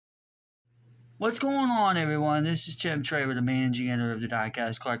What's going on, everyone? This is Tim Traver, the managing editor of the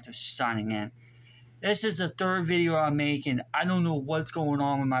Diecast Collective, signing in. This is the third video I'm making. I don't know what's going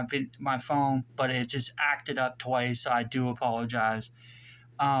on with my phone, but it just acted up twice, so I do apologize.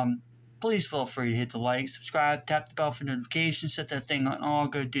 Please feel free to hit the like, subscribe, tap the bell for notifications, set that thing on all,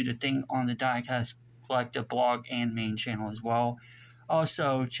 go do the thing on the Diecast Collective blog and main channel as well.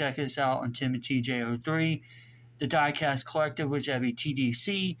 Also, check us out on TimothyJ03. The Diecast Collective, which would be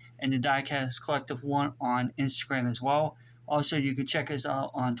TDC, and the Diecast Collective 1 on Instagram as well. Also, you can check us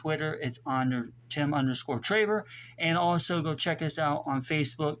out on Twitter. It's under Tim_Traver. And also go check us out on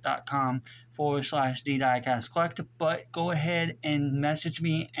Facebook.com/The Diecast Collective. But go ahead and message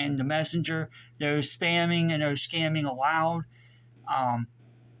me and the messenger. There's spamming and there's scamming allowed.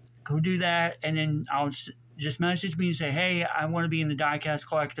 Go do that, and then I'll just message me and say, hey, I want to be in the Diecast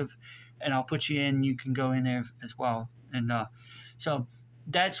Collective, and I'll put you in. You can go in there as well. And so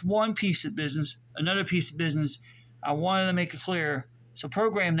that's one piece of business. Another piece of business, I wanted to make it clear. So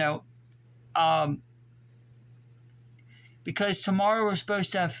program note, because tomorrow we're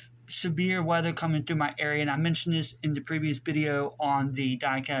supposed to have severe weather coming through my area, and I mentioned this in the previous video on the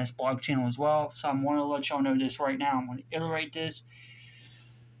Diecast blog channel as well. So I want to let y'all know this right now. I'm going to iterate this.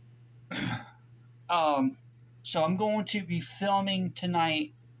 So I'm going to be filming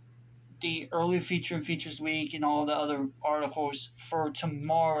tonight the early feature and features week and all the other articles for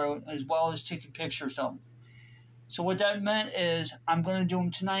tomorrow, as well as taking pictures of them. So what that meant is I'm going to do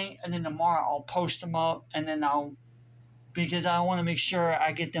them tonight, and then tomorrow I'll post them up, and then because I want to make sure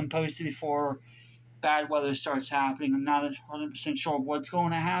I get them posted before bad weather starts happening. I'm not 100% sure what's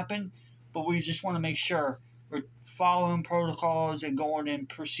going to happen, but we just want to make sure we're following protocols and going in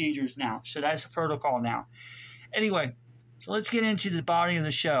procedures now. So that's the protocol now. Anyway, so let's get into the body of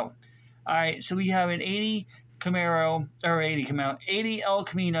the show. All right, so we have an 80 El-Camino.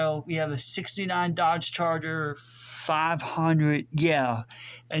 We have a 69 Dodge Charger 500, yeah.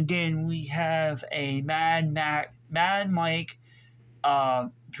 And then we have a Mad Mike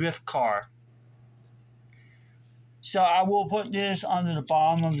drift car. So I will put this under the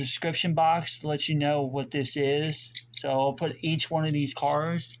bottom of the description box to let you know what this is. So I'll put each one of these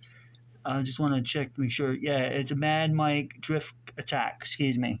cars. I just want to check, make sure. Yeah, it's a Mad Mike drift attack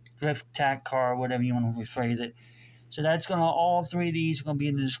car, whatever you want to rephrase it. So that's going to, all three of these are going to be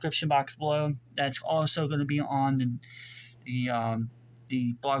in the description box below. That's also going to be on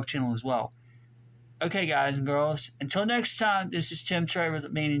the blog channel as well. Okay, guys and girls, until next time, this is Tim Traver, the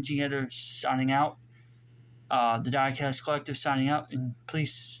managing editor, signing out. The Diecast Collective signing out, and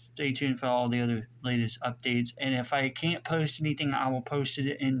please stay tuned for all the other latest updates. And if I can't post anything, I will post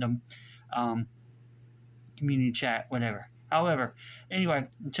it in the community chat, whatever. However, anyway,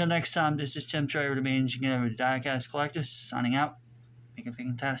 until next time, this is Tim Traver, the managing editor of the Diecast Collective, signing out. Make a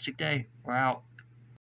fantastic day. We're out.